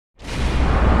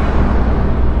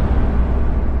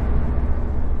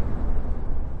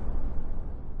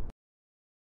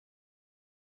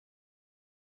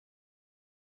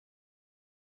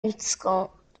It's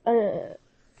called.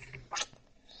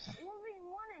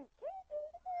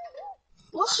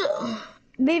 What's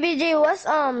BBG? What's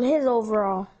his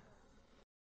overall?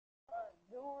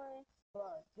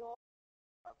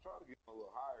 I try to get a little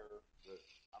higher, but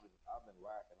I've been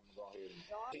lacking. I'm gonna go ahead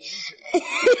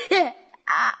and.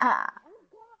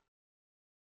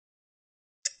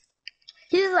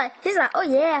 He's like, oh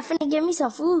yeah, finna give me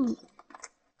some food.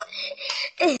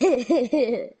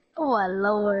 Oh my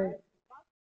lord!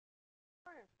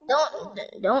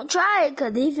 Don't try it,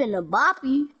 cause he finna bop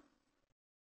you.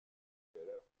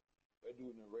 That dude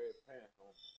in the red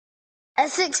pants.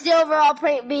 At 60 overall,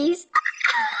 Prank Beast.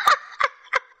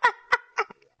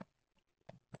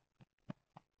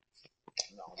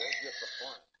 No, that's just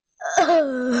a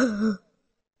front.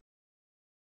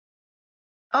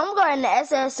 I'm going to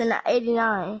SS in the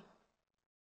 89.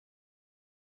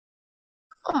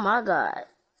 Oh my god.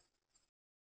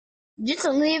 Just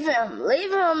leave him.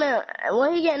 Leave him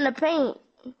when he get in the paint.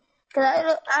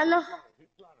 Cause I know.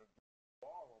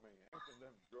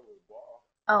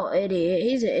 Oh, idiot.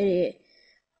 He's an idiot.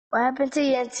 What happened to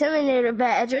your Intimidator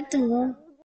badge? What the hell?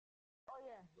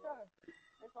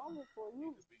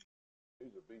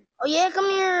 Oh yeah, come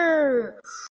here.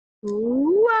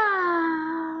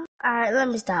 Wow. Alright, let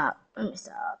me stop. What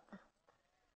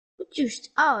you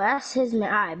oh, that's his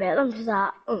man. Alright, bet. Let me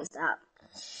stop.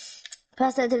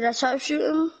 Pass that to that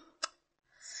sharpshooter.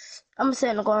 I'm gonna sit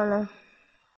in the corner.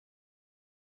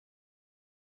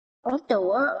 What the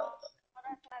world?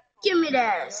 Give me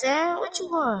that, Sam. What you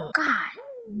want? God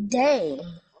dang.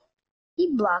 He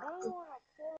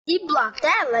blocked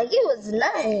that like it was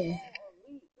nothing.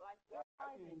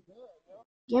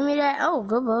 Give me that. Oh,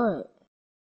 good boy.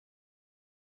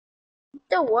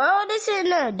 The world is in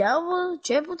there. Double,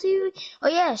 triple TV. Oh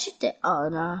yeah, shoot that. Oh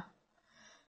no.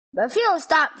 But if you don't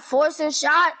stop forcing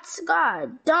shots,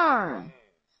 god darn.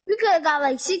 We could have got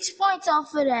like 6 points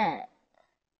off of that.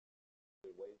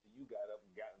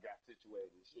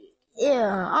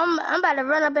 Yeah, I'm about to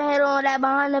run up and head on that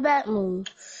behind the back move.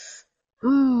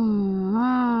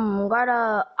 Got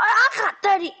I got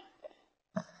 30.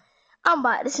 I'm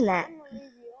about to snap.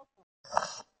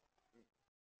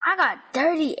 I got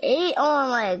 38. Oh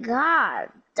my god,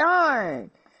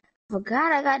 darn.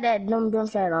 Forgot I got that dumb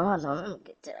shot on. Hold on, let me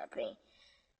get to that paint.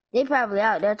 They probably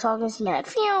out there talking smack.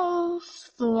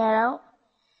 Fling that out.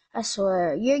 I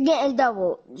swear, you're getting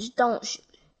double. Just don't shoot.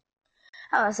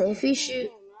 I would say if you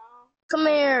shoot, come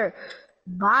here,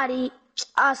 body.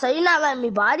 So you're not letting me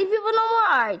body people no more?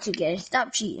 Alright, 2K,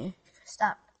 stop cheating.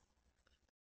 Stop.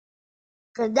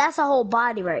 Cause that's a whole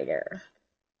body right there.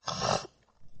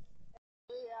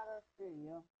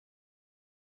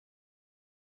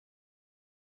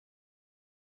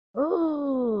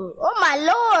 Ooh, oh my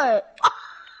lord.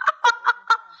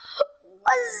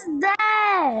 What's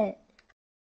that?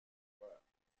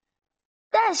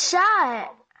 That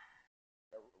shot.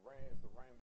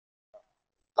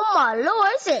 Oh my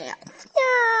lord, it's it.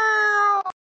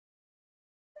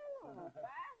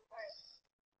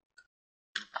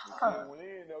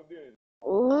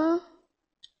 Ooh.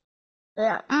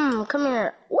 Yeah, come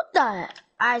here. What the?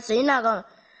 Alright, so you're not gonna.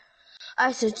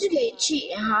 Alright, so you get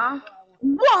cheating, huh?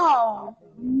 Whoa!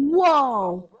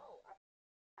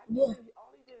 Yeah.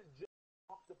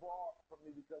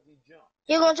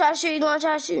 You gonna try to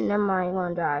shoot? Never mind, you're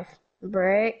gonna drive.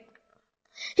 Break.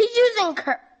 He's using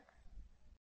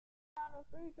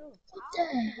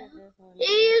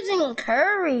He's using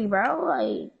Curry, bro.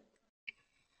 Like,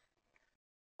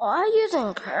 why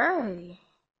using Curry?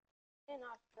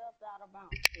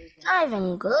 Not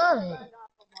even good.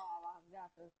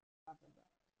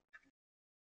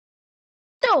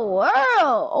 The world.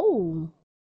 Oh,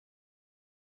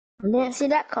 I didn't see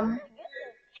that coming.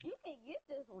 You can get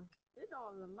this one. It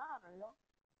doesn't matter, yo.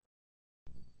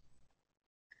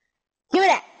 Give me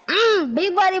that.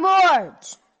 Big body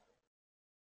boards.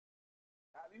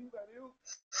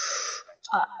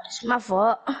 It's my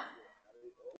fault.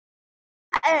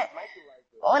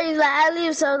 All these I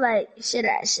leave, so like shit.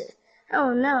 I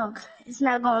don't know. It's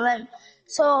not gonna let me.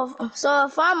 So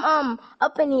if I'm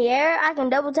up in the air, I can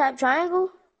double tap triangle.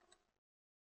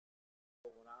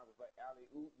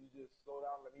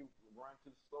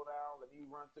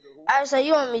 Alright, so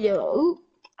you want me to oop?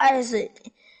 I see.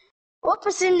 What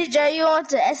percentage are you on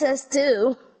to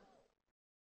SS2?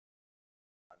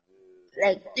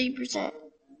 Like 3%.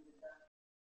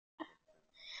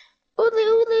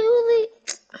 Oodly.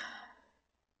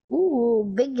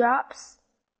 Ooh, big drops.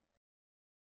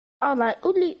 I was like,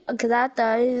 oodly, because I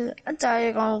thought you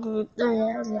were going to go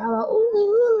there. I was like,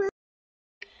 oodly.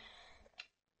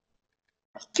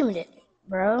 Give me that,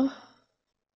 bro.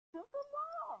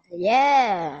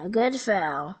 Yeah, good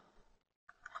foul.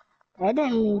 That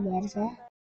didn't mean bad foul.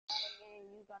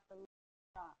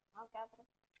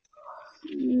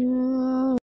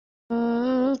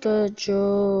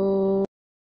 Control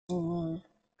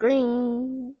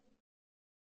green.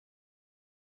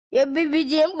 Yeah,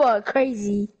 BBG, I'm going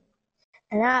crazy.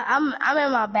 And I'm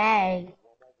in my bag.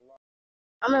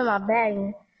 I'm in my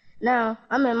bag. Now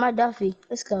I'm in my Duffy.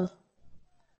 Let's go.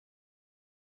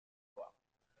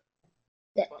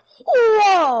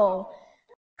 Whoa!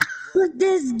 Look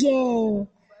this game.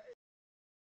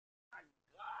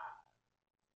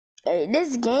 Hey,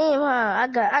 this game, huh? I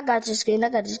got your screen. I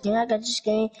got your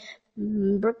screen.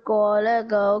 Brick wall. Let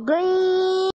go.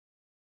 Green.